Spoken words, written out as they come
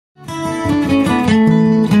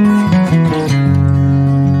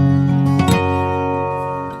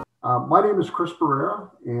My name is Chris Barrera,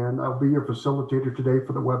 and I'll be your facilitator today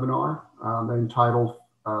for the webinar entitled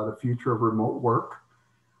The Future of Remote Work.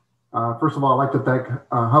 First of all, I'd like to thank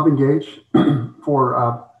HubEngage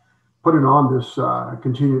for putting on this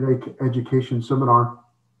continuing education seminar.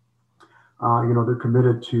 They're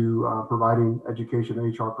committed to providing education to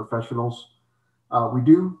HR professionals. We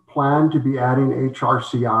do plan to be adding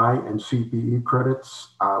HRCI and CPE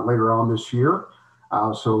credits later on this year.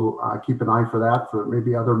 So keep an eye for that for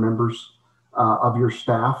maybe other members of your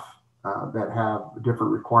staff that have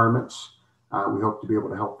different requirements. We hope to be able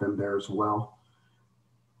to help them there as well.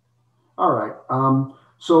 All right,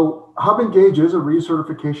 so HubEngage is a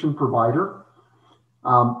recertification provider.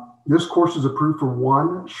 This course is approved for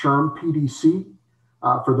one SHRM PDC.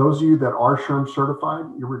 For those of you that are SHRM certified,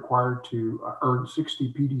 you're required to earn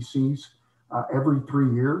 60 PDCs every 3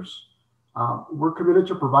 years. We're committed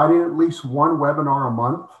to providing at least one webinar a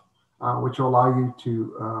month, which will allow you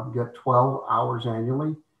to get 12 hours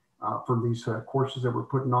annually from these courses that we're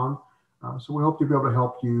putting on. So we hope to be able to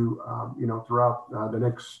help you, throughout the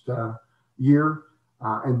next year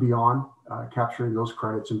and beyond, capturing those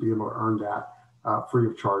credits and being able to earn that free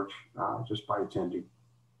of charge just by attending.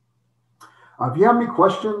 If you have any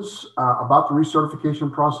questions about the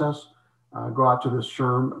recertification process, go out to the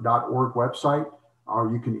SHRM.org website,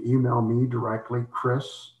 or you can email me directly,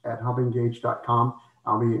 chris@hubengage.com.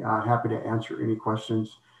 I'll be happy to answer any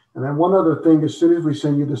questions. And then one other thing, as soon as we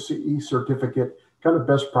send you the CE certificate, kind of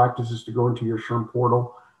best practice is to go into your SHRM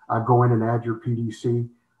portal, go in and add your PDC.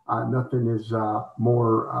 Nothing is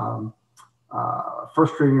more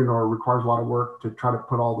frustrating or requires a lot of work to try to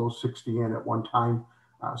put all those 60 in at one time.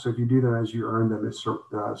 So if you do them as you earn them, it's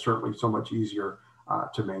certainly so much easier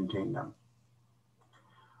to maintain them.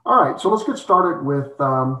 All right, so let's get started with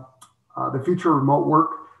the future of remote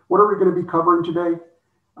work. What are we going to be covering today?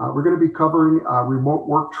 We're going to be covering remote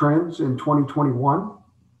work trends in 2021.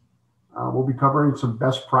 We'll be covering some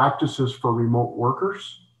best practices for remote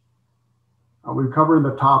workers. We'll be covering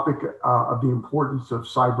the topic of the importance of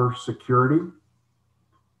cybersecurity.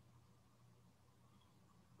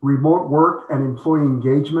 Remote work and employee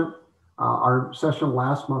engagement. Our session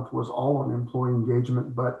last month was all on employee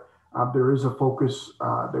engagement, but there is a focus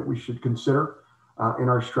that we should consider in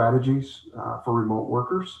our strategies for remote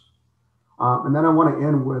workers. And then I want to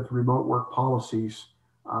end with remote work policies,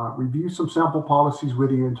 review some sample policies with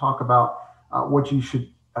you and talk about what you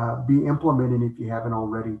should be implementing if you haven't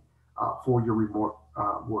already for your remote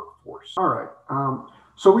workforce. All right,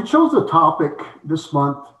 so we chose the topic this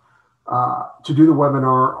month to do the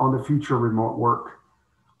webinar on the future of remote work.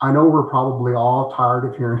 I know we're probably all tired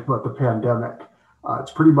of hearing about the pandemic.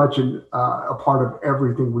 It's pretty much a part of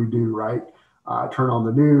everything we do, right? I turn on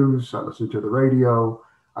the news, I listen to the radio,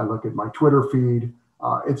 I look at my Twitter feed.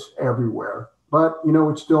 It's everywhere. But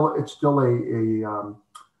it's still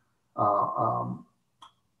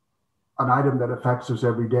an item that affects us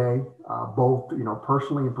every day, both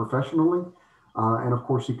personally and professionally, and of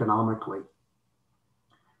course economically.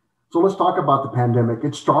 So let's talk about the pandemic.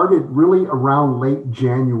 It started really around late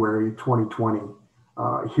January 2020.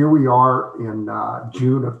 Here we are in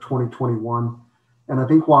June of 2021. And I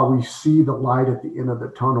think while we see the light at the end of the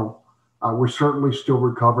tunnel, we're certainly still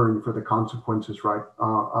recovering for the consequences, right,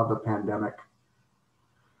 of the pandemic.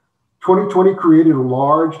 2020 created a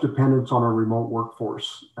large dependence on our remote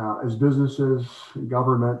workforce as businesses,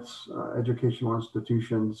 governments, educational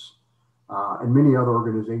institutions, and many other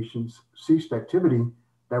organizations ceased activity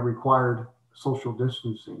that required social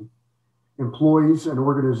distancing. Employees and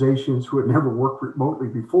organizations who had never worked remotely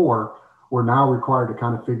before were now required to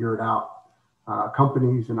kind of figure it out.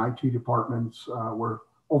 Companies and IT departments were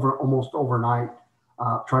almost overnight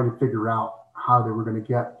trying to figure out how they were going to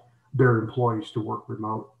get their employees to work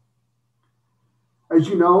remote. As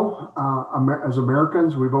you know, as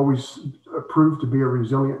Americans, we've always proved to be a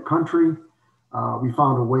resilient country. We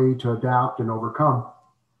found a way to adapt and overcome.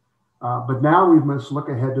 But now we must look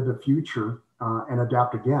ahead to the future and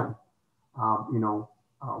adapt again.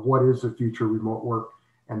 What is the future of remote work?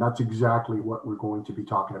 And that's exactly what we're going to be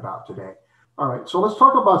talking about today. All right, so let's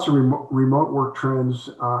talk about some remote work trends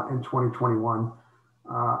in 2021.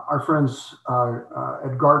 Our friends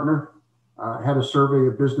at Gartner had a survey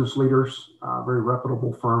of business leaders, a very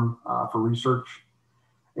reputable firm for research,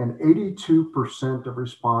 and 82% of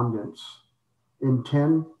respondents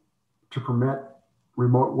intend to permit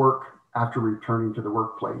remote work after returning to the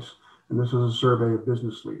workplace. And this is a survey of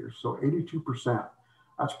business leaders. So 82%,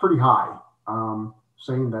 that's pretty high,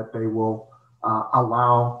 saying that they will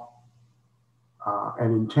allow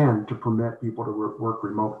and intend to permit people to work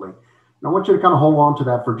remotely. And I want you to kind of hold on to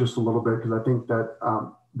that for just a little bit, because I think that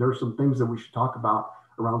there are some things that we should talk about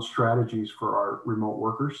around strategies for our remote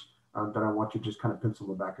workers that I want you to just kind of pencil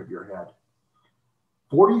in the back of your head.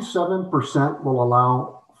 47% will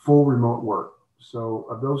allow full remote work. So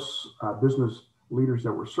of those business leaders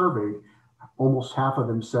that were surveyed, almost half of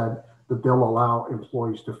them said that they'll allow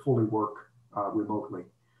employees to fully work remotely.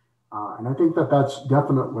 And I think that that's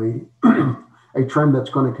definitely a trend that's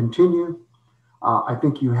going to continue. I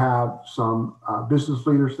think you have some business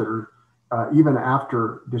leaders that are even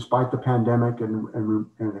after, despite the pandemic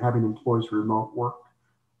and having employees remote work,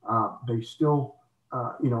 they still,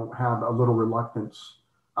 have a little reluctance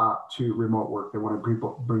to remote work. They want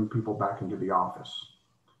to bring people back into the office.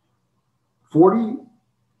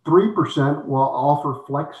 43% will offer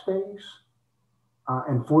flex days,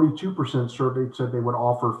 and 42% surveyed said they would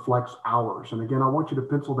offer flex hours. And again, I want you to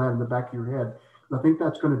pencil that in the back of your head. I think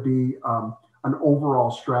that's going to be an overall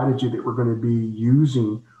strategy that we're going to be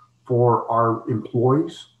using for our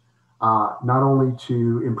employees, not only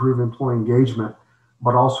to improve employee engagement,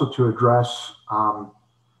 but also to address,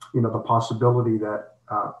 the possibility that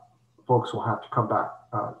folks will have to come back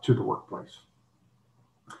to the workplace.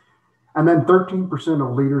 And then 13%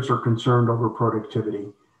 of leaders are concerned over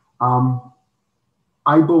productivity.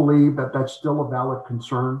 I believe that that's still a valid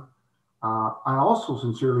concern. I also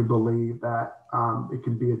sincerely believe that it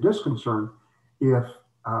can be a disconcern if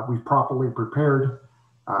we've properly prepared.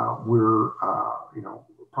 We're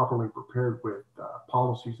properly prepared with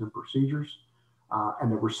policies and procedures,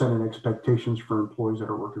 and that we're setting expectations for employees that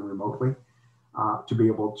are working remotely to be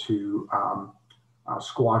able to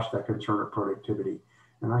squash that concern of productivity.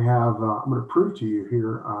 And I have, I'm going to prove to you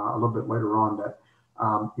here a little bit later on that,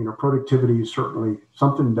 productivity is certainly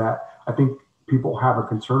something that I think people have a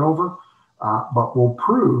concern over, but we'll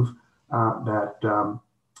prove that,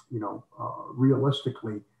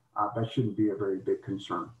 realistically, that shouldn't be a very big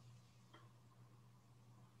concern.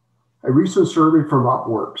 A recent survey from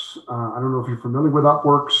Upworks. I don't know if you're familiar with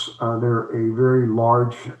Upworks. They're a very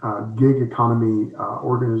large gig economy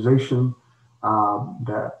organization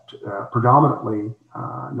that predominantly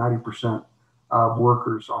 90% of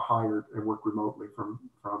workers are hired and work remotely from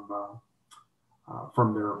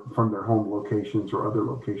their home locations or other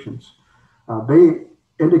locations. They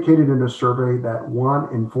indicated in a survey that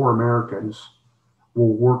 1 in 4 Americans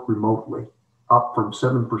will work remotely, up from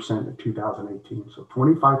 7% in 2018. So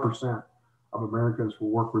 25% of Americans will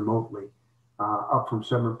work remotely, up from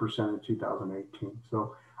 7% in 2018.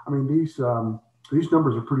 So, I mean, these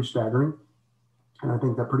numbers are pretty staggering. And I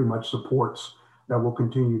think that pretty much supports that we'll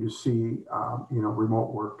continue to see,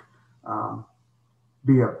 remote work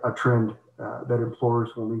be a trend that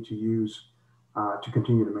employers will need to use to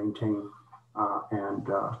continue to maintain and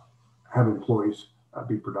have employees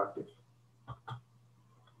be productive.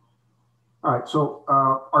 All right, so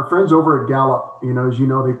our friends over at Gallup, as you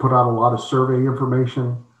know, they put out a lot of survey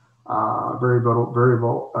information, very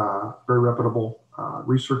reputable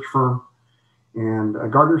research firm. And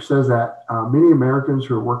Gardner says that many Americans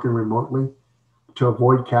who are working remotely to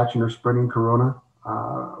avoid catching or spreading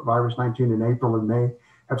virus 19 in April and May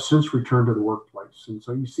have since returned to the workplace. And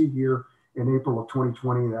so you see here in April of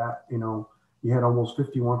 2020 that, you had almost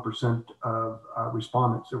 51% of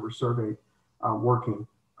respondents that were surveyed working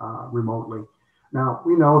remotely. Now,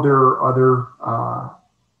 we know there are other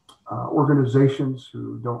organizations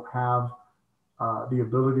who don't have the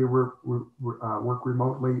ability to work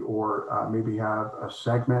remotely, or maybe have a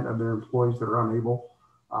segment of their employees that are unable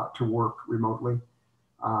to work remotely.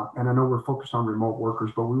 And I know we're focused on remote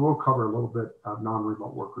workers, but we will cover a little bit of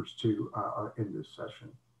non-remote workers too in this session.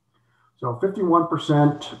 So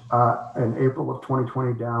 51% in April of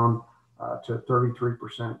 2020 down to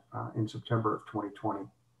 33% in September of 2020.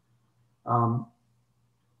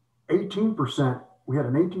 18%, we had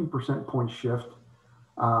an 18% point shift.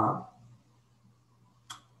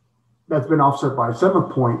 That's been offset by a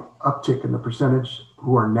 7-point uptick in the percentage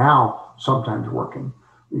who are now sometimes working.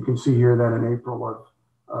 You can see here that in April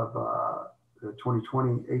of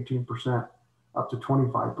 2020, 18% up to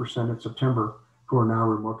 25% in September who are now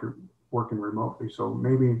working remotely. So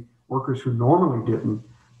maybe workers who normally didn't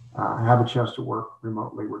have a chance to work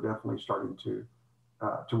remotely were definitely starting to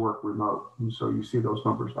work remote. And so you see those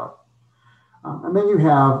numbers up. And then you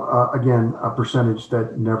have, again, a percentage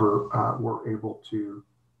that never were able to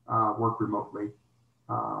work remotely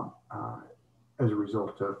as a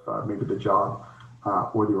result of maybe the job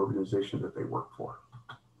or the organization that they work for.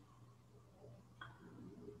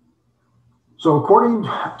 So according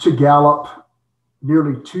to Gallup,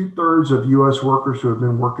 nearly 2/3 of U.S. workers who have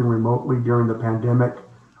been working remotely during the pandemic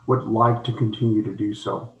would like to continue to do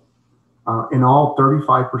so. In all,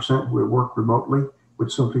 35% who would work remotely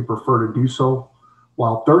would simply prefer to do so,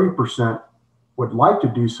 while 30% would like to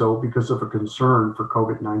do so because of a concern for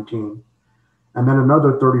COVID-19. And then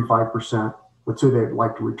another 35% would say they'd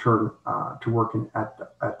like to return to working at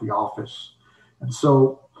the office. And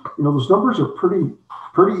so, those numbers are pretty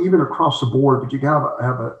even across the board, but you have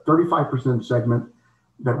a 35% segment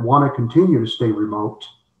that want to continue to stay remote.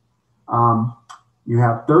 You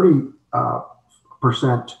have 30%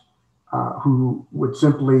 who would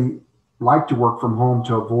simply like to work from home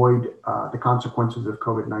to avoid the consequences of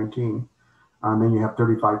COVID-19. And then you have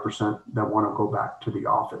 35% that want to go back to the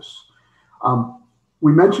office.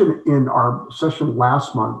 We mentioned in our session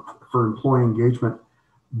last month for employee engagement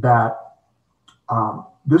that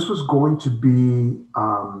this was going to be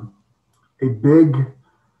a big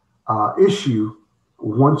issue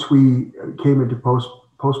once we came into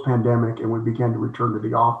post-pandemic and we began to return to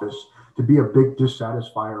the office, to be a big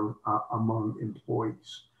dissatisfier among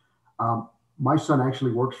employees. My son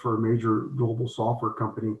actually works for a major global software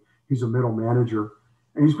company. He's a middle manager,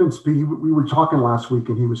 and he's been speaking. We were talking last week,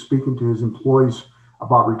 and he was speaking to his employees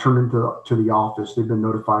about returning to the office. They've been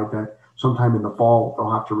notified that sometime in the fall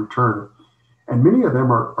they'll have to return, and many of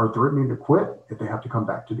them are threatening to quit if they have to come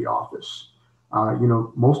back to the office.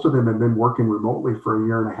 Most of them have been working remotely for a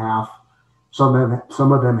year and a half. Some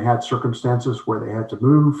of them had circumstances where they had to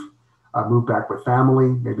move back with family.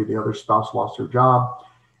 Maybe the other spouse lost their job.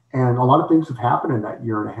 And a lot of things have happened in that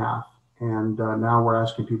year and a half. And now we're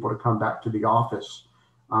asking people to come back to the office,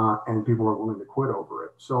 and people are willing to quit over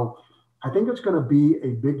it. So I think it's going to be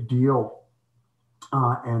a big deal.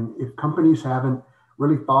 And if companies haven't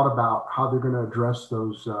really thought about how they're going to address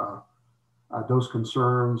those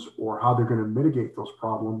concerns, or how they're going to mitigate those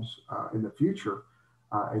problems in the future,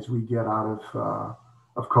 as we get out of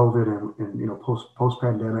COVID and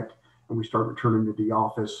post-pandemic, and we start returning to the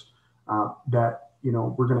office, that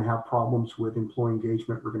we're going to have problems with employee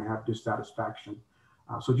engagement. We're going to have dissatisfaction.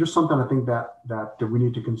 So just something I think that we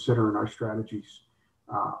need to consider in our strategies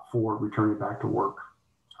for returning back to work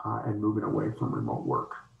and moving away from remote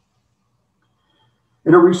work.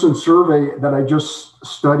 In a recent survey that I just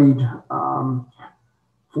studied,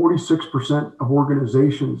 46% of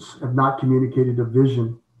organizations have not communicated a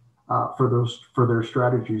vision for their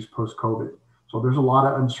strategies post-COVID. So there's a lot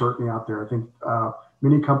of uncertainty out there. I think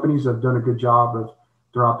many companies have done a good job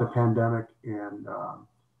throughout the pandemic and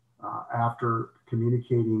after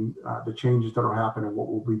communicating the changes that will happen and what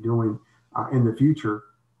we'll be doing in the future.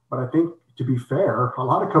 But I think, to be fair, a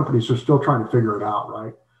lot of companies are still trying to figure it out,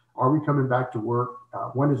 right? Are we coming back to work?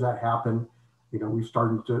 When does that happen? We've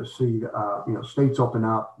started to see, states open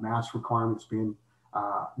up, mask requirements being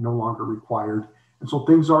no longer required. And so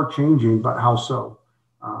things are changing, but how so?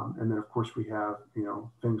 And then, of course, we have,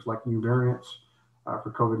 things like new variants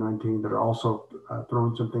for COVID-19 that are also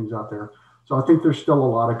throwing some things out there. So I think there's still a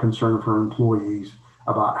lot of concern for employees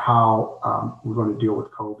about how we're going to deal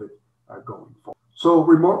with COVID going forward. So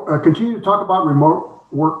continue to talk about remote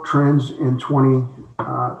work trends in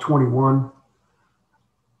 2021.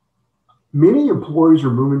 Many employees are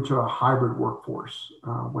moving to a hybrid workforce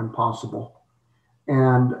when possible.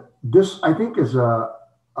 And this, I think, is a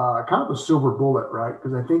kind of a silver bullet, right?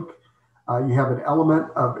 Because I think you have an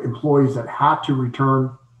element of employees that had to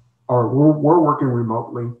return or were working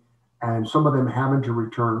remotely, and some of them having to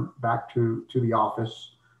return back to the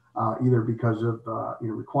office, either because of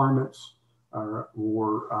requirements or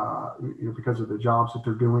because of the jobs that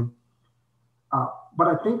they're doing. But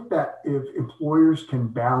I think that if employers can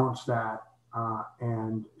balance that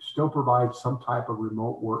and still provide some type of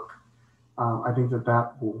remote work, I think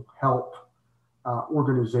that will help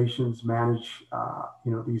organizations manage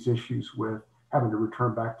these issues with having to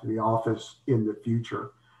return back to the office in the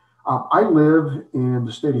future. I live in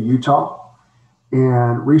the state of Utah,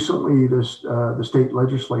 and recently the state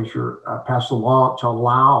legislature passed a law to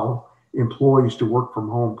allow employees to work from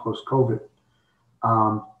home post-COVID.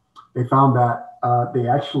 They found that they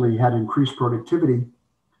actually had increased productivity,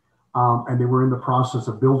 and they were in the process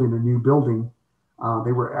of building a new building.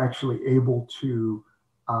 They were actually able to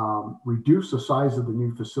reduce the size of the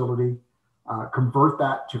new facility, convert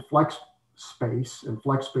that to flex space, and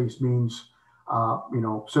flex space means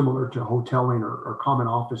similar to hoteling or common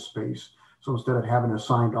office space. So instead of having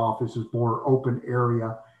assigned office, it's more open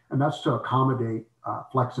area, and that's to accommodate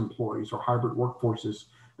flex employees or hybrid workforces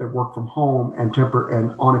that work from home and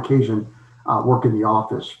on occasion work in the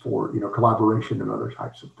office for collaboration and other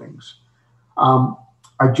types of things.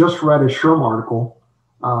 I just read a SHRM article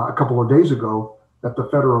a couple of days ago that the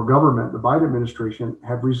federal government, the Biden administration,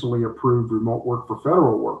 have recently approved remote work for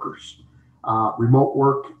federal workers. Remote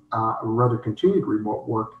work, or rather continued remote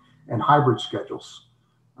work, and hybrid schedules.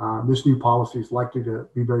 This new policy is likely to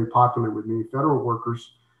be very popular with many federal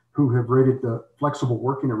workers who have rated the flexible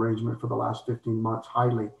working arrangement for the last 15 months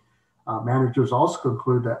highly. Managers also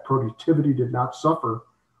conclude that productivity did not suffer,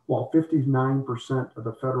 while 59% of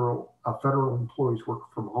the federal employees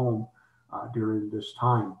work from home during this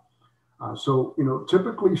time. So,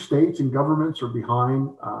 typically states and governments are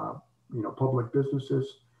behind, public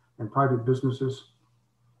businesses and private businesses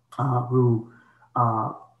who,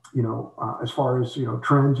 as far as,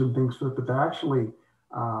 trends and things, but they actually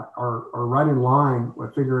are right in line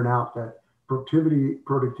with figuring out that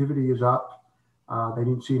productivity is up. They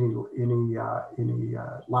didn't see any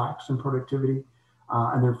lacks in productivity,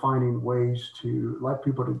 and they're finding ways to let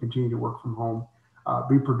people to continue to work from home,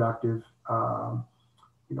 be productive,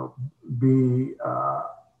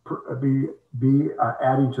 be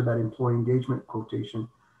adding to that employee engagement quotation,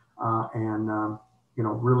 and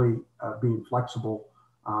really being flexible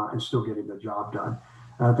and still getting the job done.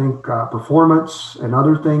 And I think performance and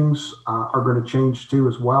other things are going to change too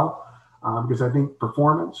as well, because I think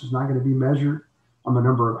performance is not going to be measured on the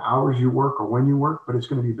number of hours you work or when you work, but it's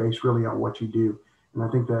going to be based really on what you do. And I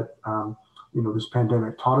think that this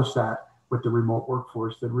pandemic taught us that with the remote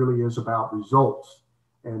workforce, that really is about results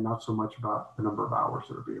and not so much about the number of hours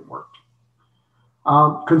that are being worked.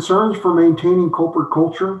 Concerns for maintaining corporate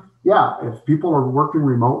culture. Yeah, if people are working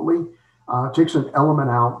remotely, it takes an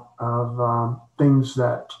element out of things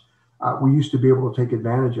that we used to be able to take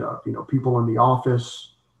advantage of. People in the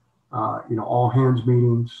office, all hands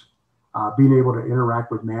meetings, being able to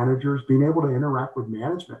interact with managers, being able to interact with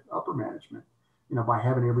management, upper management, by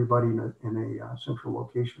having everybody in a central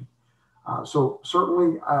location. So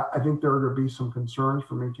certainly, I think there are going to be some concerns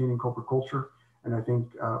for maintaining corporate culture, and I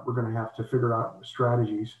think we're going to have to figure out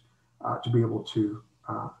strategies to be able to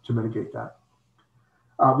mitigate that.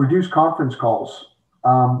 Reduce conference calls.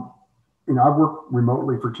 I've worked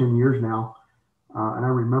remotely for 10 years now, and I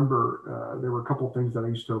remember there were a couple of things that I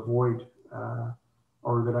used to avoid,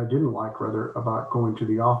 or that I didn't like, rather, about going to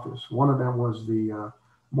the office. One of them was the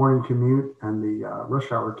morning commute and the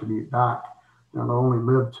rush hour commute back. Now, I only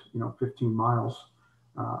lived, 15 miles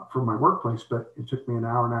from my workplace, but it took me an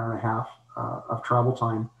hour and a half of travel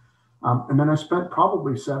time. And then I spent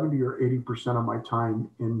probably 70 or 80% of my time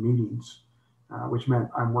in meetings, which meant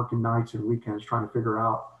I'm working nights and weekends trying to figure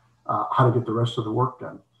out how to get the rest of the work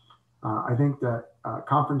done. I think that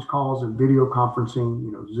conference calls and video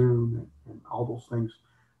conferencing, Zoom and all those things,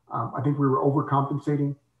 I think we were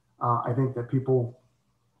overcompensating. I think that people,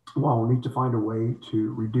 need to find a way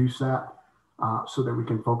to reduce that so that we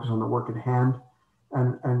can focus on the work at hand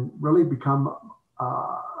and really become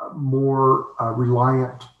more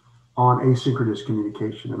reliant on asynchronous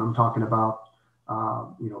communication. And I'm talking about,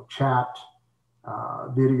 chat,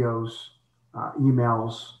 videos,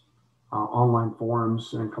 emails, online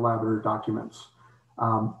forums, and collaborative documents.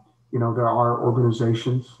 There are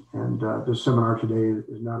organizations, and this seminar today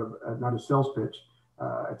is not a sales pitch.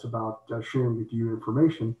 It's about sharing with you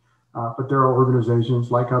information. But there are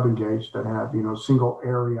organizations like Hub Engage that have, single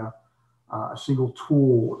area, a single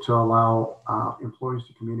tool to allow employees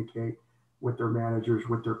to communicate with their managers,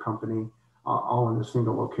 with their company, all in a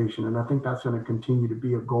single location. And I think that's going to continue to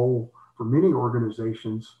be a goal for many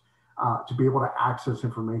organizations, to be able to access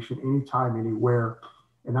information anytime, anywhere,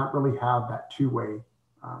 and not really have that two-way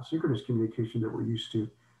synchronous communication that we're used to,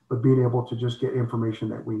 but being able to just get information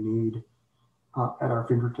that we need at our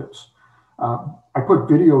fingertips. I put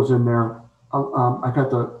videos in there. I've had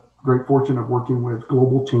the great fortune of working with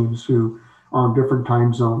global teams who are on different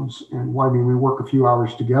time zones. And we work a few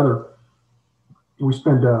hours together. We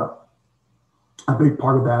spend a big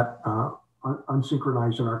part of that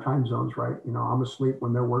unsynchronized in our time zones, right? I'm asleep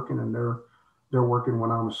when they're working, and they're working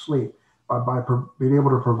when I'm asleep. But by being able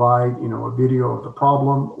to provide, a video of the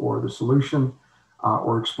problem or the solution,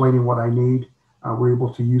 or explaining what I need, we're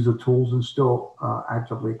able to use the tools and still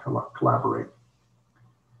actively collaborate.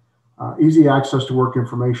 Easy access to work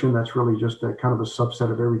information. That's really just a kind of a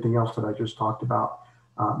subset of everything else that I just talked about,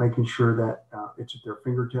 making sure that it's at their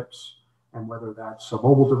fingertips, and whether that's a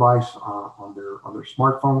mobile device on their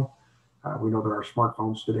smartphone. We know that our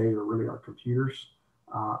smartphones today are really our computers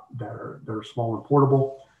that are small and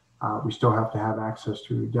portable. We still have to have access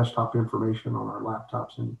to desktop information on our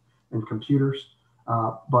laptops and computers,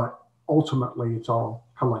 but ultimately it's all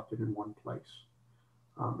collected in one place.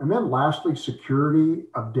 And then lastly, security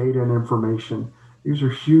of data and information. These are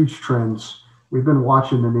huge trends. We've been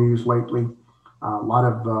watching the news lately. A lot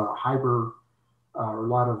of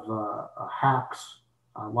hacks,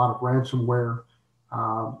 a lot of ransomware.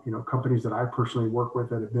 Companies that I personally work with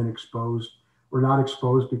that have been exposed We're not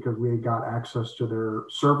exposed because we got access to their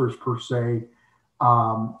servers per se,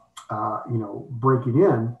 breaking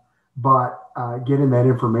in, but getting that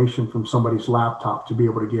information from somebody's laptop to be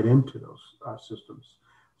able to get into those systems.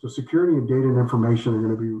 So security of data and information are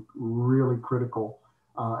going to be really critical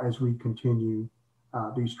as we continue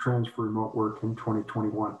these trends for remote work in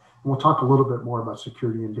 2021. And we'll talk a little bit more about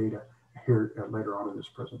security and data here later on in this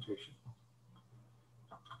presentation.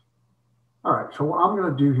 All right, so what I'm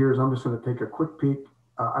going to do here is I'm just going to take a quick peek.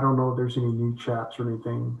 I don't know if there's any new chats or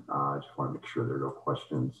anything. I just want to make sure there are no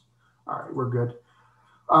questions. All right, we're good.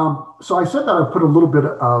 So I said that I put a little bit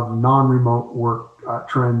of non-remote work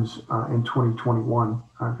trends in 2021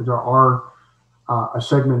 because there are a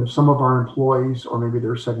segment of some of our employees, or maybe there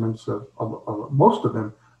are segments of most of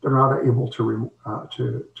them that are not able to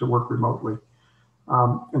work remotely.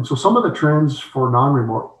 And so some of the trends for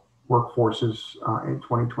non-remote workforces in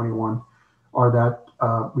 2021 are that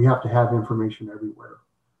we have to have information everywhere.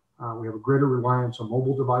 We have a greater reliance on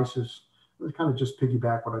mobile devices. It kind of just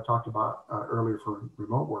piggyback what I talked about earlier for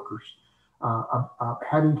remote workers.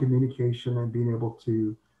 Having communication and being able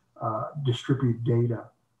to distribute data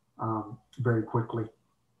very quickly.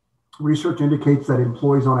 Research indicates that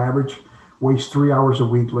employees on average waste 3 hours a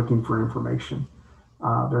week looking for information.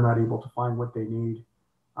 They're not able to find what they need.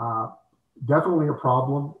 Definitely a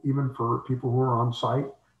problem even for people who are on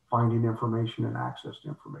site, finding information and access to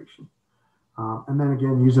information. And then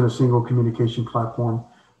again, using a single communication platform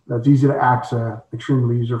that's easy to access,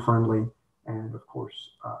 extremely user-friendly, and of course,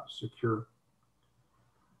 secure.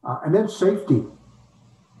 And then safety.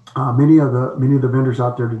 Many of the vendors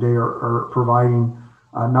out there today are providing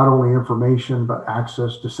not only information, but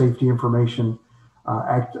access to safety information,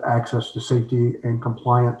 access to safety and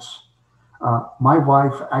compliance. My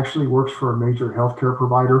wife actually works for a major healthcare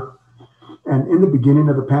provider. And in the beginning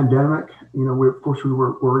of the pandemic, of course, we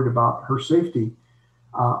were worried about her safety,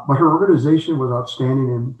 but her organization was outstanding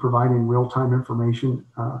in providing real-time information,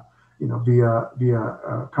 via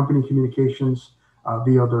company communications,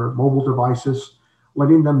 via their mobile devices,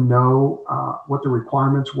 letting them know what the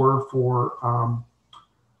requirements were for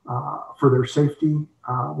their safety,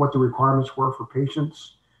 what the requirements were for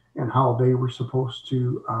patients, and how they were supposed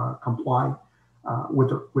to comply with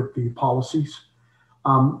the policies.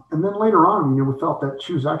 And then later on, we felt that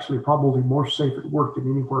she was actually probably more safe at work than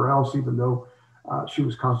anywhere else, even though she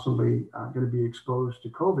was constantly going to be exposed to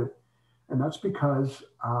COVID. And that's because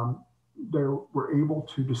they were able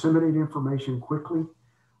to disseminate information quickly,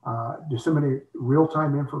 disseminate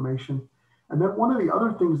real-time information. And then one of the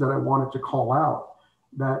other things that I wanted to call out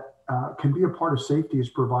that can be a part of safety is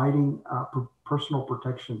providing personal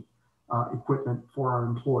protection equipment for our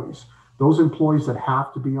employees. Those employees that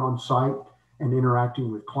have to be on site and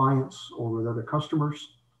interacting with clients or with other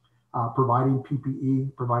customers, providing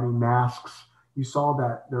PPE, providing masks. You saw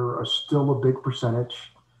that there are still a big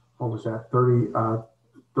percentage, what was that,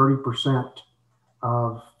 30%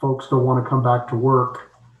 of folks don't want to come back to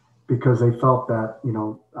work because they felt that,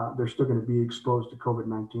 they're still going to be exposed to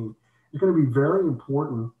COVID-19. It's going to be very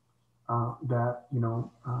important that,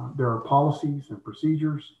 there are policies and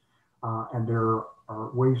procedures and there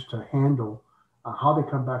are ways to handle how they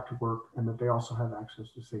come back to work, and that they also have access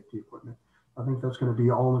to safety equipment. I think that's going to be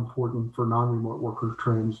all important for non-remote worker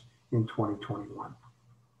trends in 2021.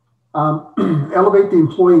 Elevate the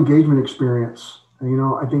employee engagement experience.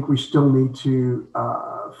 I think we still need to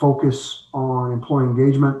focus on employee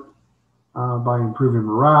engagement by improving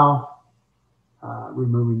morale,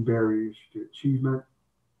 removing barriers to achievement,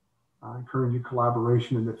 encouraging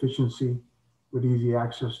collaboration and efficiency with easy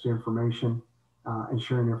access to information, and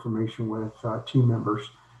sharing information with team members.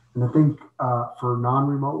 And I think for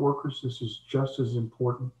non-remote workers, this is just as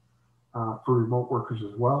important for remote workers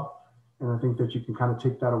as well. And I think that you can kind of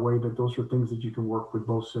take that away, that those are things that you can work with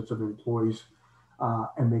both sets of employees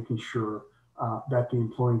and making sure that the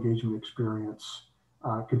employee engagement experience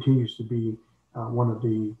continues to be one of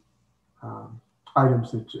the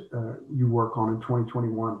items that you work on in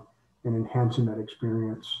 2021 and enhancing that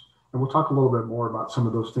experience. And we'll talk a little bit more about some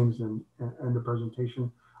of those things in the presentation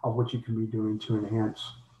of what you can be doing to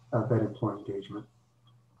enhance that employee engagement.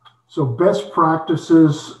 So best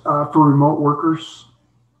practices for remote workers.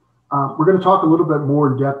 We're going to talk a little bit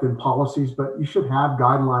more in depth in policies, but you should have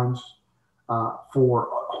guidelines for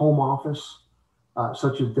home office,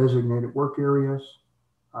 such as designated work areas,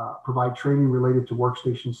 provide training related to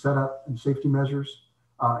workstation setup and safety measures,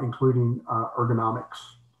 including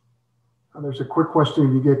ergonomics. There's a quick question.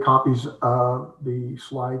 If you get copies of the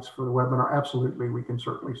slides for the webinar, absolutely, we can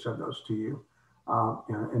certainly send those to you.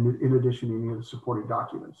 And in addition to any of the supporting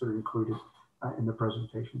documents that are included in the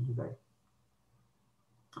presentation today.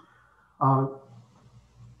 Uh,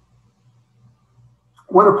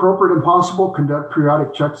 when appropriate and possible, conduct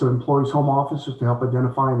periodic checks of employees' home offices to help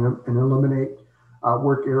identify and eliminate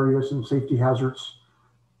work areas and safety hazards.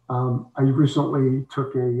 I recently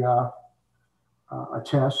took a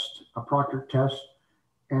test, a proctored test,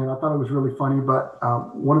 and I thought it was really funny. But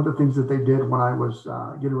one of the things that they did when I was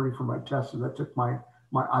getting ready for my test is I took my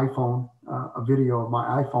iPhone, a video of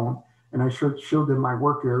my iPhone, and I showed them my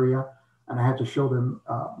work area, and I had to show them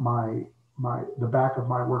the back of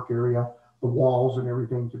my work area, the walls and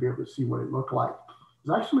everything, to be able to see what it looked like. It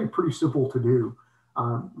was actually pretty simple to do.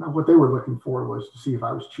 Now what they were looking for was to see if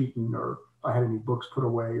I was cheating or if I had any books put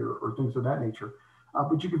away or things of that nature.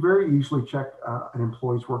 But you could very easily check an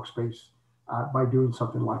employee's workspace by doing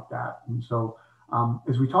something like that. And so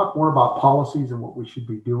as we talk more about policies and what we should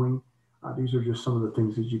be doing, these are just some of the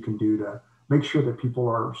things that you can do to make sure that people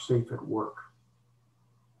are safe at work.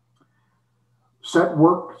 Set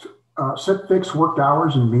fixed worked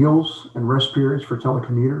hours and meals and rest periods for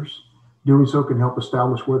telecommuters. Doing so can help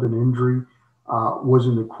establish whether an injury was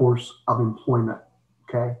in the course of employment,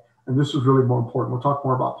 okay? And this is really more important. We'll talk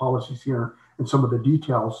more about policies here and some of the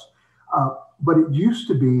details. But it used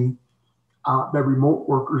to be that remote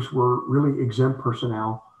workers were really exempt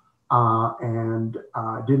personnel and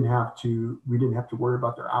we didn't have to worry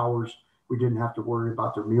about their hours. We didn't have to worry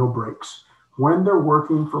about their meal breaks. When they're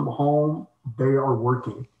working from home, they are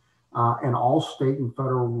working, and all state and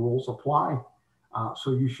federal rules apply.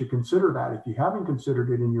 So you should consider that. If you haven't considered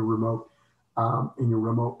it in your remote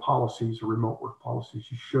policies or remote work policies,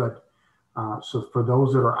 you should. So for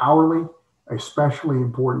those that are hourly, especially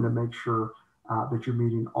important to make sure that you're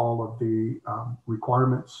meeting all of the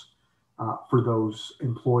requirements for those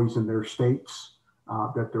employees in their states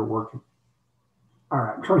that they're working. All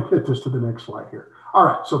right, I'm trying to get this to the next slide here. All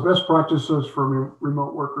right, so best practices for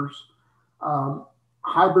remote workers.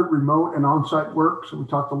 Hybrid remote and on-site work. So we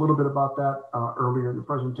talked a little bit about that earlier in the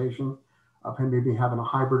presentation of maybe having a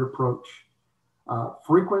hybrid approach.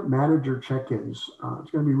 Frequent manager check-ins.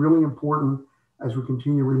 It's going to be really important as we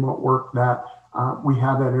continue remote work that we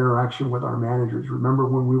have that interaction with our managers. Remember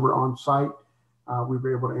when we were on site, we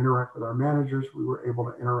were able to interact with our managers. We were able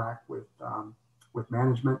to interact with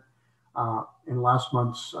management. In last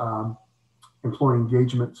month's employee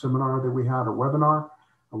engagement seminar that we had, a webinar,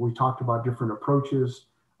 we talked about different approaches.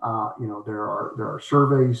 There are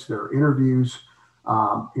surveys, there are interviews,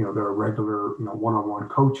 there are regular, one-on-one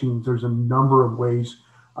coachings. There's a number of ways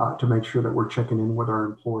to make sure that we're checking in with our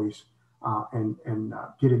employees and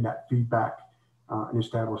getting that feedback and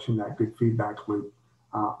establishing that good feedback loop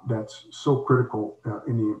that's so critical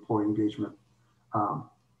in the employee engagement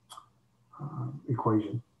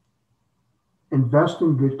equation. Invest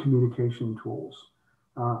in good communication tools.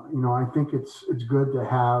 I think it's good to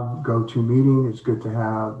have GoToMeeting. It's good to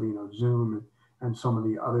have Zoom and some of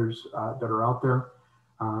the others that are out there.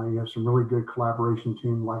 You have some really good collaboration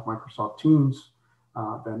team like Microsoft Teams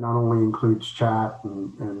that not only includes chat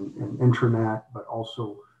and intranet, but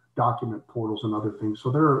also document portals and other things.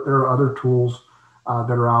 So there are other tools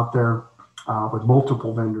that are out there with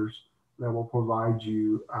multiple vendors that will provide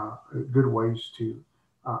you good ways to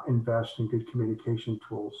invest in good communication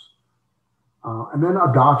tools. And then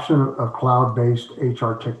adoption of cloud-based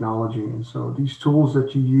HR technology. And so these tools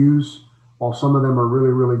that you use, while some of them are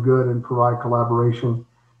really, really good and provide collaboration,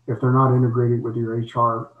 if they're not integrated with your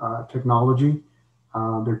HR technology,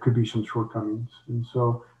 there could be some shortcomings. And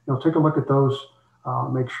so, take a look at those,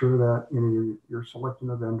 make sure that, you're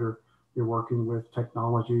selecting a vendor, you're working with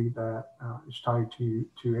technology that is tied to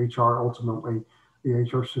HR. Ultimately, the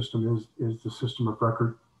HR system is the system of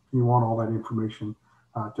record. You want all that information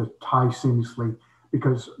to tie seamlessly,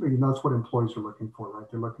 because that's what employees are looking for, right?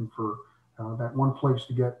 They're looking for that one place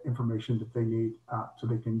to get information that they need so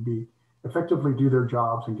they can effectively do their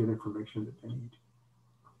jobs and get information that they need.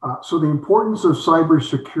 So the importance of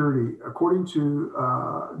cybersecurity, according to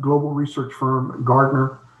global research firm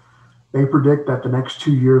Gartner, they predict that the next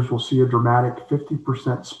 2 years will see a dramatic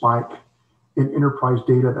 50% spike in enterprise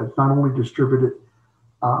data that's not only distributed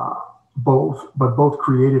but both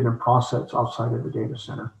created and processed outside of the data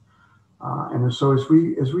center. And so as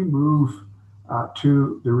we move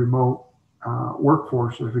to the remote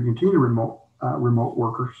workforce, as we continue remote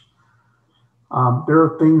workers, there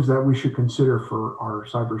are things that we should consider for our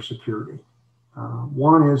cybersecurity.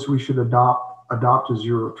 One is we should adopt a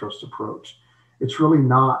zero trust approach. It's really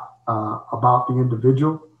not about the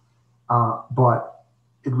individual, but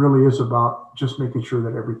it really is about just making sure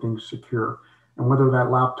that everything's secure. And whether that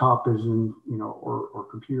laptop is in, or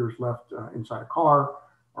computers left inside a car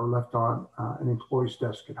or left on an employee's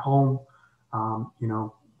desk at home,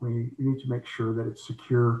 we need to make sure that it's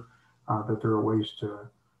secure that there are ways to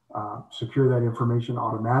secure that information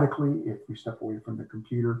automatically if we step away from the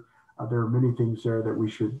computer. There are many things there that we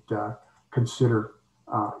should consider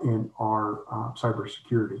in our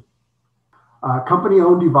cybersecurity.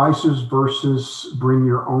 Company-owned devices versus bring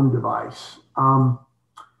your own device.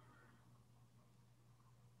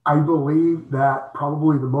 I believe that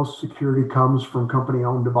probably the most security comes from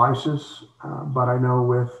company-owned devices, but I know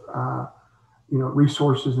with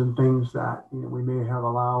resources and things that we may have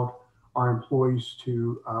allowed our employees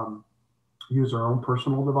to use their own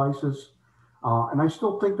personal devices, and I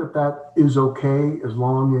still think that that is okay as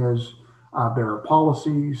long as there are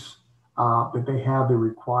policies that they have the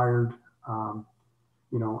required,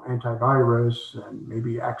 antivirus and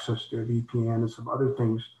maybe access to a VPN and some other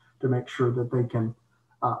things to make sure that they can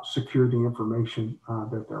secure the information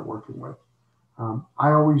that they're working with.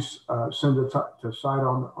 I always send it to side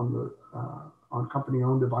on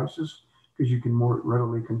company-owned devices because you can more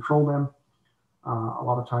readily control them. A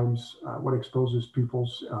lot of times, what exposes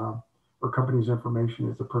people's or companies' information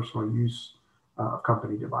is the personal use of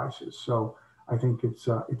company devices. So I think it's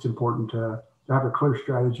important to have a clear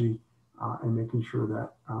strategy and making sure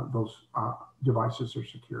that those devices are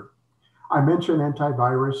secure. I mentioned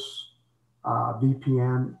antivirus,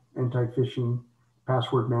 VPN, anti-phishing,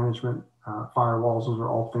 password management, firewalls. Those are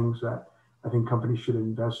all things that I think companies should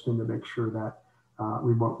invest in to make sure that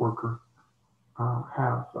remote worker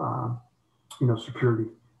have security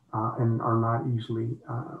and are not easily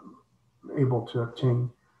able to obtain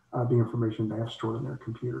the information they have stored in their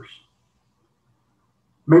computers.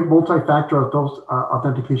 Make multi-factor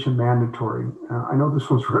authentication mandatory. I know this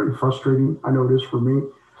one's very frustrating. I know it is for me,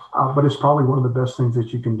 but it's probably one of the best things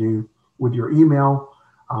that you can do with your email,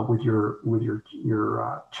 with your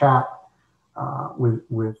chat,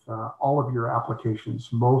 with all of your applications.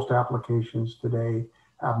 Most applications today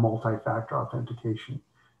have multi-factor authentication,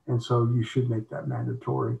 and so you should make that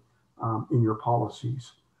mandatory in your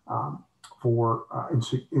policies for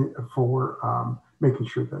making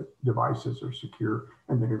sure that devices are secure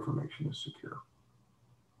and that information is secure.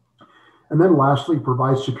 And then lastly,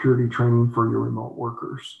 provide security training for your remote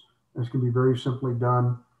workers. This can be very simply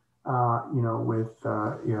done with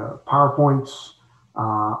PowerPoints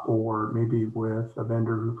or maybe with a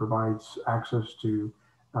vendor who provides access to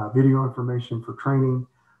video information for training.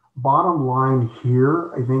 Bottom line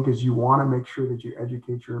here, I think, is you want to make sure that you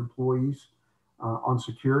educate your employees on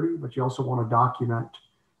security, but you also want to document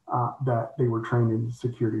that they were trained in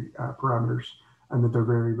security parameters and that they're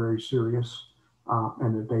very, very serious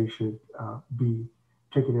and that they should be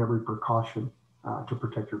taking every precaution to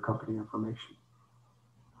protect your company information.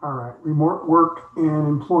 All right, remote work and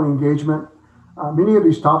employee engagement. Many of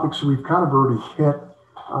these topics we've kind of already hit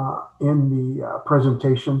in the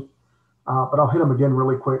presentation, but I'll hit them again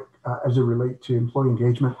really quick as they relate to employee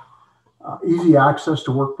engagement. Easy access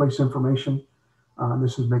to workplace information.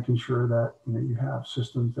 This is making sure that you have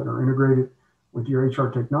systems that are integrated with your HR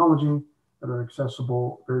technology that are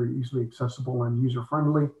accessible, very easily accessible and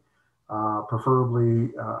user-friendly,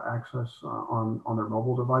 preferably access on their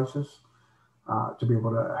mobile devices to be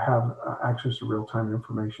able to have access to real-time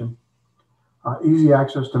information. Easy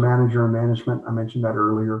access to manager and management. I mentioned that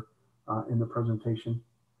earlier in the presentation.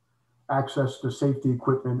 Access to safety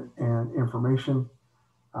equipment and information.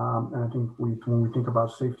 And I think when we think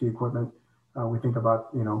about safety equipment, we think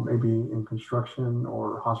about, maybe in construction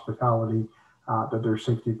or hospitality, that there's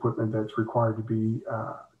safety equipment that's required to be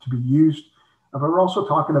used. But we're also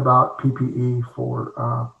talking about PPE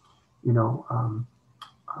for,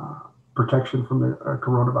 protection from the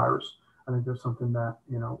coronavirus. I think that's something that,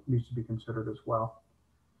 needs to be considered as well.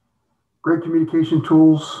 Great communication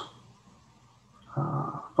tools,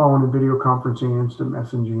 phone and video conferencing, instant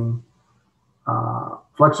messaging,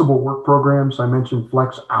 flexible work programs. I mentioned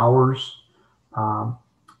flex hours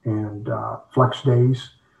and flex days.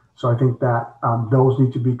 So I think that those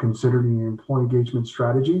need to be considered in your employee engagement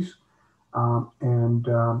strategies. And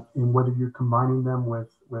whether you're combining them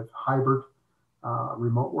with hybrid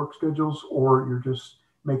remote work schedules or you're just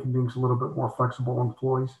making things a little bit more flexible for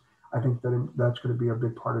employees, I think that's going to be a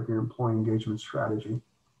big part of your employee engagement strategy.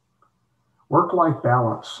 Work-life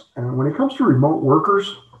balance. And when it comes to remote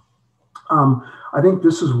workers, I think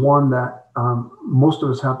this is one that most of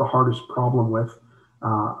us have the hardest problem with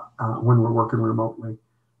when we're working remotely.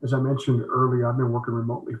 As I mentioned earlier, I've been working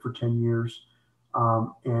remotely for 10 years.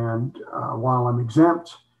 And while I'm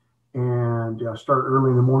exempt and start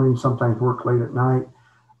early in the morning, sometimes work late at night,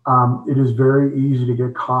 it is very easy to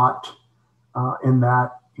get caught in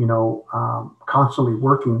that, constantly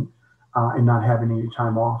working and not having any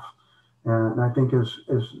time off. And I think as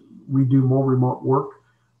we do more remote work,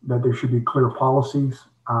 that there should be clear policies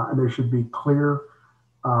and there should be clear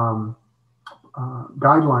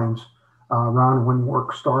guidelines around when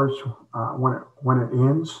work starts, when it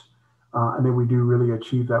ends, and then we do really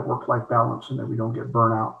achieve that work-life balance, and that we don't get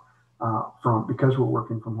burnout because we're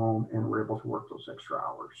working from home and we're able to work those extra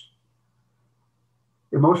hours.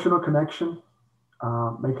 Emotional connection,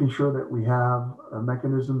 making sure that we have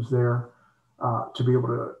mechanisms there to be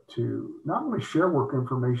able to not only share work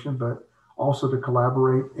information, but also to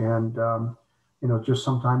collaborate and just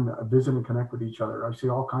sometimes visit and connect with each other. I see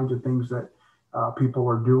all kinds of things that people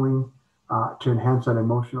are doing to enhance that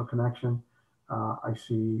emotional connection. I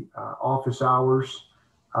see office hours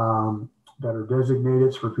that are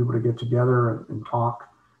designated for people to get together and talk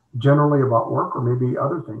generally about work, or maybe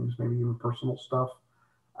other things, maybe even personal stuff.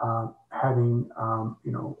 Having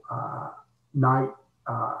night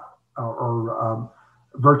or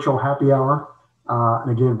virtual happy hour,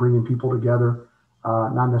 and again bringing people together,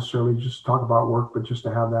 not necessarily just to talk about work, but just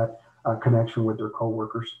to have that connection with their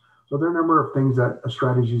coworkers. So there are a number of things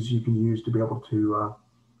strategies you can use to be able to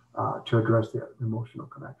address the emotional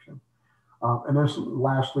connection. And then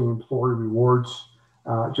lastly, employee rewards,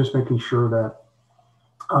 just making sure that,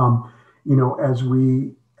 as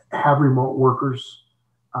we have remote workers,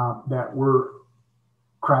 that we're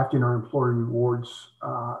crafting our employee rewards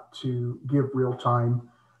to give real-time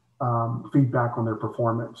feedback on their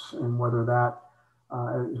performance, and whether that,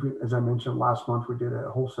 as I mentioned last month, we did a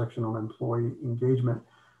whole section on employee engagement,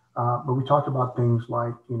 but we talked about things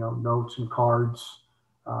like, notes and cards.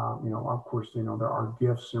 Of course, there are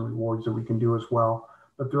gifts and rewards that we can do as well,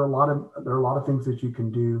 but there are a lot of things that you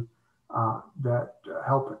can do that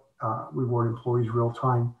help reward employees real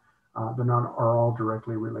time. They're not are all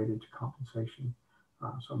directly related to compensation.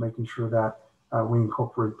 So making sure that we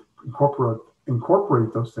incorporate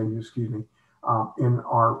those things, in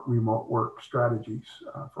our remote work strategies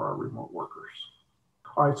for our remote workers.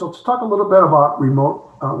 All right, so let's talk a little bit about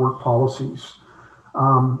remote work policies.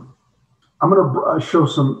 I'm going to show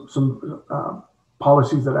some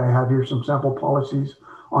policies that I have here, some sample policies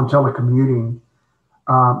on telecommuting.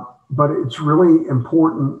 But it's really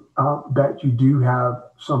important that you do have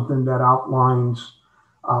something that outlines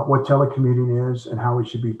what telecommuting is and how it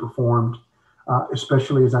should be performed,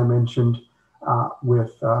 especially, as I mentioned,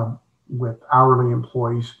 with hourly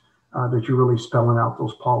employees, that you're really spelling out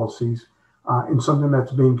those policies in something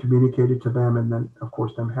that's being communicated to them, and then, of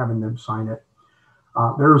course, them having them sign it.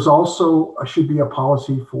 There's also should be a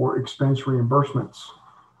policy for expense reimbursements,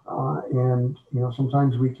 and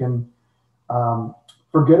sometimes we can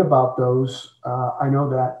forget about those. I know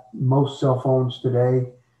that most cell phones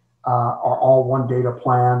today are all one data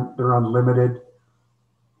plan; they're unlimited,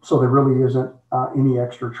 so there really isn't any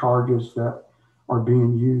extra charges that are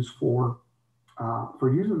being used for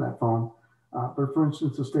using that phone. But for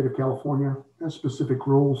instance, the state of California has specific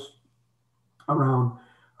rules around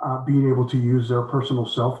being able to use their personal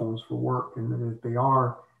cell phones for work, and that if they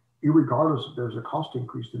are, irregardless if there's a cost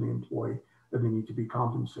increase to the employee, that they need to be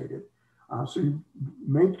compensated. So you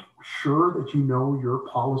make sure that you know your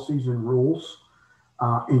policies and rules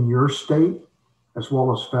in your state as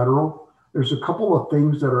well as federal. There's a couple of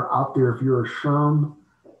things that are out there. If you're a SHRM,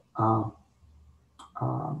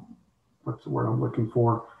 what's the word I'm looking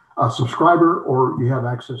for? A subscriber, or you have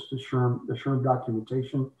access to SHRM, the SHRM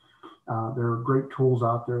documentation. There are great tools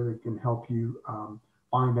out there that can help you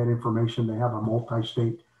find that information. They have a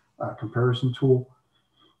multi-state comparison tool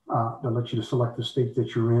that lets you to select the state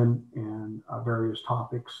that you're in and various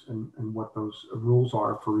topics and what those rules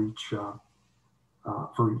are for each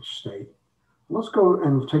state. Let's go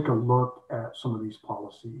and take a look at some of these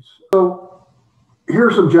policies. So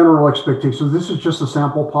here's some general expectations. This is just a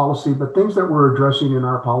sample policy, but things that we're addressing in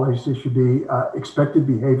our policy should be expected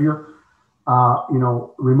behavior.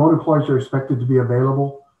 Remote employees are expected to be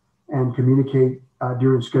available and communicate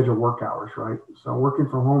during scheduled work hours, right? So working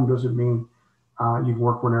from home doesn't mean you can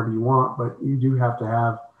work whenever you want, but you do have to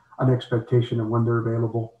have an expectation of when they're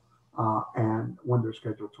available and when they're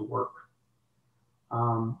scheduled to work.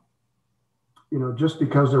 Just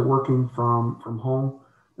because they're working from home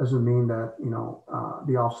doesn't mean that,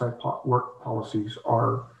 the offsite work policies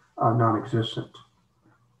are non-existent.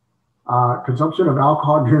 Consumption of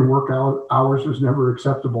alcohol during work hours is never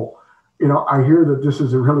acceptable. I hear that this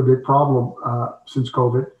is a really big problem since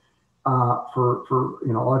COVID for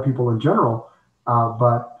a lot of people in general,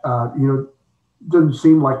 but it doesn't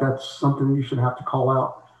seem like that's something you should have to call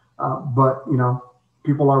out. But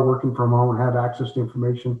people are working from home and have access to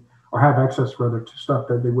information, or have access rather to stuff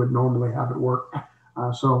that they would normally have at work.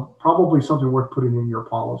 So probably something worth putting in your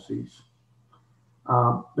policies.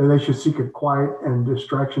 They should seek a quiet and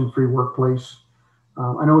distraction-free workplace.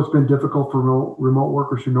 I know it's been difficult for remote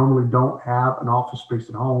workers who normally don't have an office space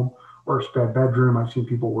at home or a spare bedroom. I've seen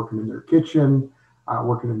people working in their kitchen,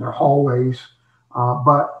 working in their hallways.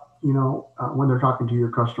 But when they're talking to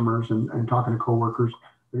your customers and talking to coworkers,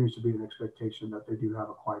 there needs to be an expectation that they do have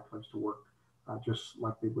a quiet place to work, just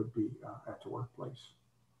like they would be at the workplace.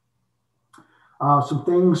 Some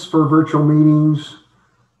things for virtual meetings.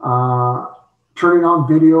 Turning on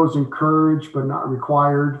video is encouraged but not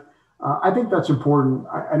required. I think that's important.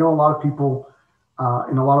 I know a lot of people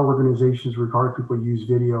in a lot of organizations require people use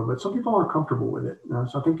video, but some people aren't comfortable with it.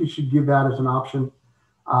 So I think you should give that as an option.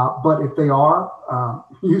 But if they are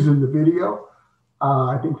using the video,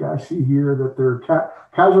 I think I see here that their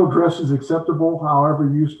casual dress is acceptable. However,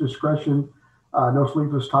 use discretion, no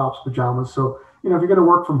sleeveless tops, pajamas. So, if you're going to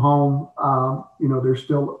work from home, there's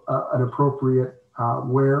still an appropriate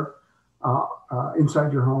wear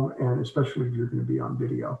inside your home, and especially if you're going to be on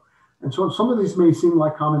video. And so some of these may seem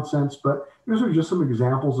like common sense, but these are just some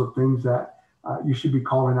examples of things that you should be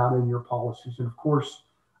calling out in your policies. And of course,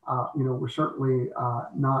 we're certainly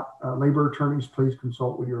not labor attorneys. Please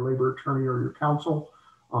consult with your labor attorney or your counsel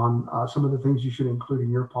on some of the things you should include in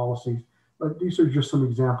your policies. But these are just some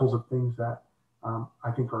examples of things that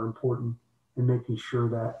I think are important in making sure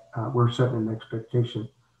that we're setting an expectation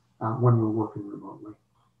when we're working remotely.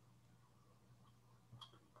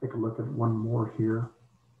 Take a look at one more here.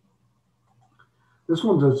 This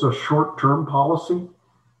one is a short-term policy.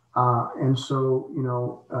 And so,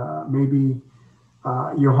 maybe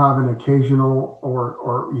you'll have an occasional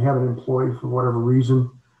or you have an employee for whatever reason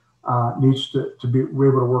needs to be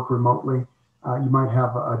able to work remotely. You might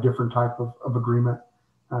have a different type of agreement.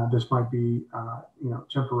 This might be,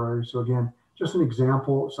 temporary. So again, just an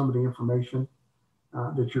example of some of the information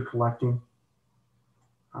that you're collecting.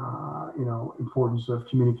 Importance of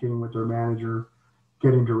communicating with their manager,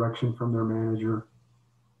 getting direction from their manager,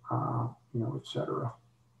 et cetera.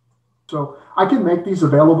 So I can make these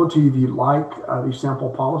available to you if you'd like. These sample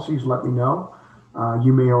policies, let me know.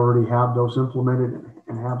 You may already have those implemented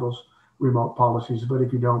and have those remote policies, but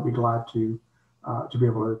if you don't, be glad to be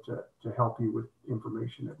able to help you with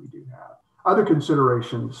information that we do have. Other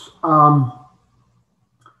considerations.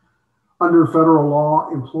 Under federal law,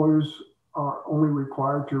 employers are only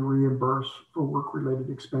required to reimburse for work-related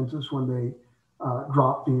expenses when they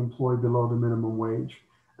drop the employee below the minimum wage.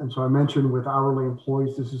 And so I mentioned with hourly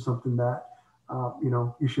employees, this is something that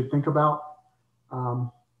you should think about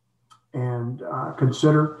and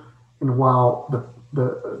consider. And while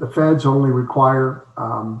the feds only require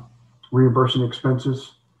reimbursing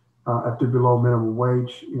expenses if they're below minimum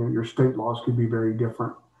wage, your state laws could be very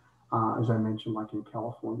different, as I mentioned, like in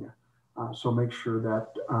California. So make sure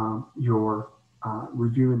that you're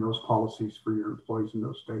reviewing those policies for your employees in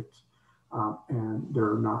those states, and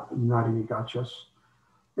there are not any gotchas.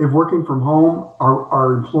 If working from home,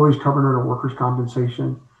 are employees covered under workers'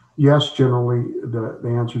 compensation? Yes, generally, the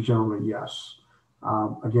answer is generally yes.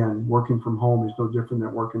 Again, working from home is no different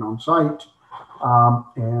than working on site.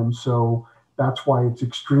 And so that's why it's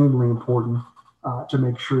extremely important to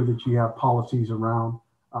make sure that you have policies around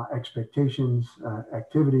expectations,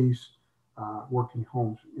 activities, working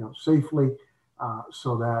home safely,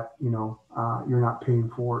 so that you're not paying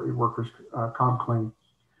for a workers' comp claim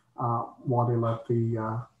while they left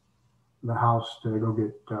the house to go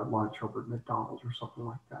get lunch over at McDonald's or something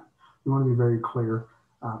like that. You want to be very clear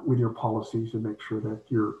with your policies and make sure that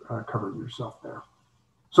you're covering yourself there.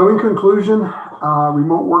 So in conclusion,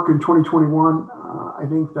 remote work in 2021, I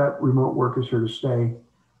think that remote work is here to stay.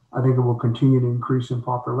 I think it will continue to increase in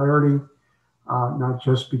popularity, not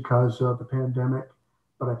just because of the pandemic,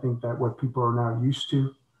 but I think that what people are now used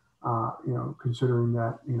to, considering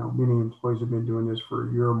that, many employees have been doing this for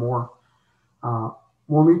a year or more.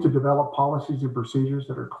 We'll need to develop policies and procedures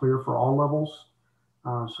that are clear for all levels.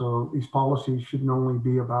 So these policies shouldn't only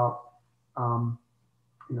be about,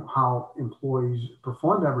 how employees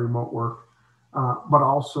perform that remote work, but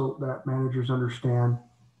also that managers understand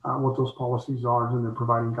what those policies are, and they're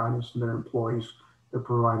providing guidance to their employees. They're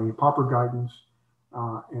providing proper guidance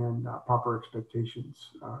and proper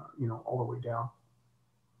expectations, all the way down.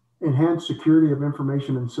 Enhanced security of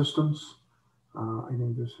information and systems. I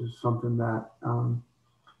think this is something that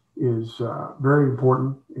is very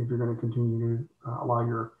important if you're going to continue to allow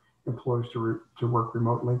your employees to work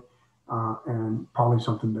remotely, and probably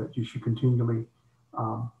something that you should continually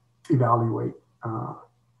evaluate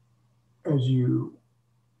as you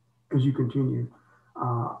continue,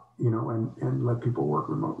 and let people work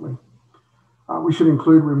remotely. We should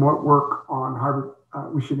include remote work on hybrid.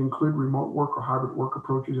 We should include remote work or hybrid work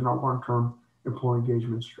approaches in our long-term employee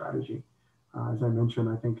engagement strategy. As I mentioned,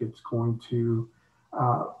 I think it's going to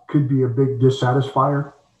could be a big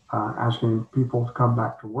dissatisfier, asking people to come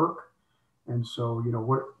back to work. And so,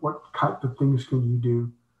 what type of things can you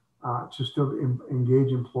do to still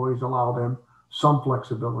engage employees, allow them some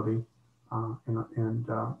flexibility, and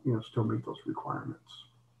still meet those requirements.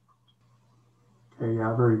 Okay,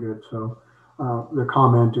 yeah, very good. So the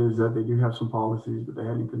comment is that they do have some policies, but they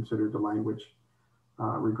hadn't considered the language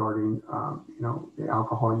regarding the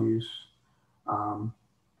alcohol use.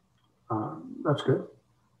 That's good.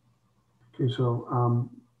 Okay, so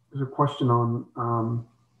there's a question on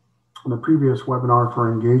the previous webinar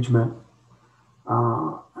for engagement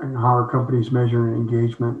and how are companies measuring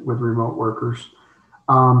engagement with remote workers.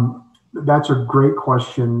 That's a great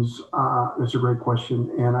question. That's a great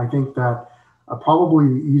question, and I think that probably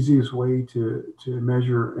the easiest way to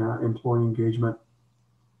measure employee engagement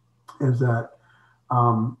is that.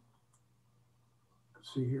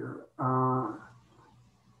 Let's see here.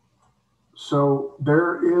 So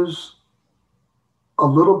there is a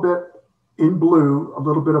little bit in blue, a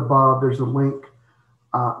little bit above. There's a link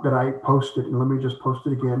that I posted, and let me just post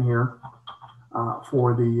it again here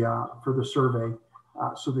for the survey,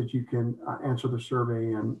 so that you can answer the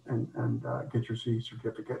survey and get your C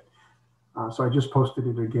certificate. So I just posted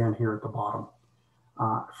it again here at the bottom.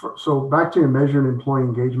 So back to measuring employee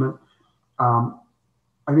engagement.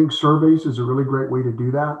 I think surveys is a really great way to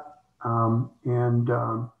do that. And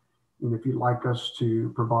if you'd like us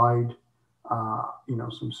to provide,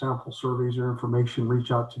 some sample surveys or information,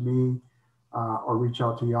 reach out to me or reach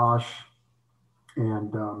out to Yash,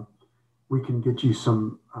 and we can get you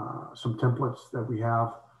some templates that we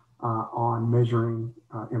have on measuring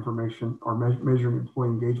information or measuring employee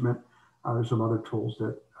engagement. There's some other tools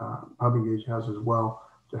that HubEngage has as well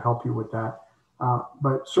to help you with that.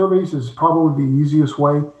 But surveys is probably the easiest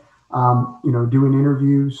way. Doing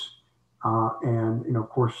interviews and of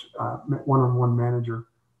course, one-on-one manager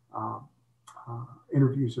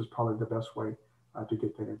interviews is probably the best way to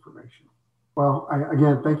get that information. Well,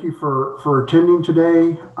 again, thank you for attending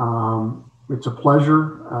today. It's a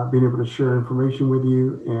pleasure being able to share information with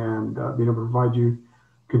you and being able to provide you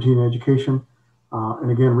continuing education.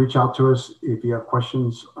 And again, reach out to us if you have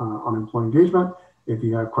questions on employee engagement. If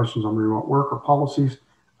you have questions on remote work or policies,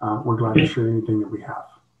 we're glad to share anything that we have.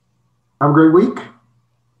 Have a great week,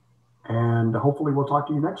 and hopefully we'll talk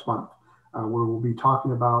to you next month, where we'll be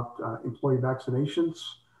talking about employee vaccinations.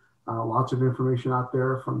 Lots of information out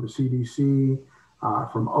there from the CDC,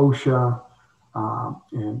 from OSHA,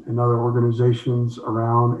 and other organizations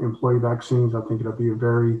around employee vaccines. I think it'll be a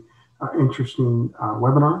very interesting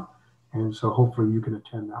webinar, and so hopefully you can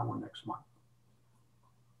attend that one next month.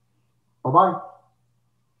 Bye-bye.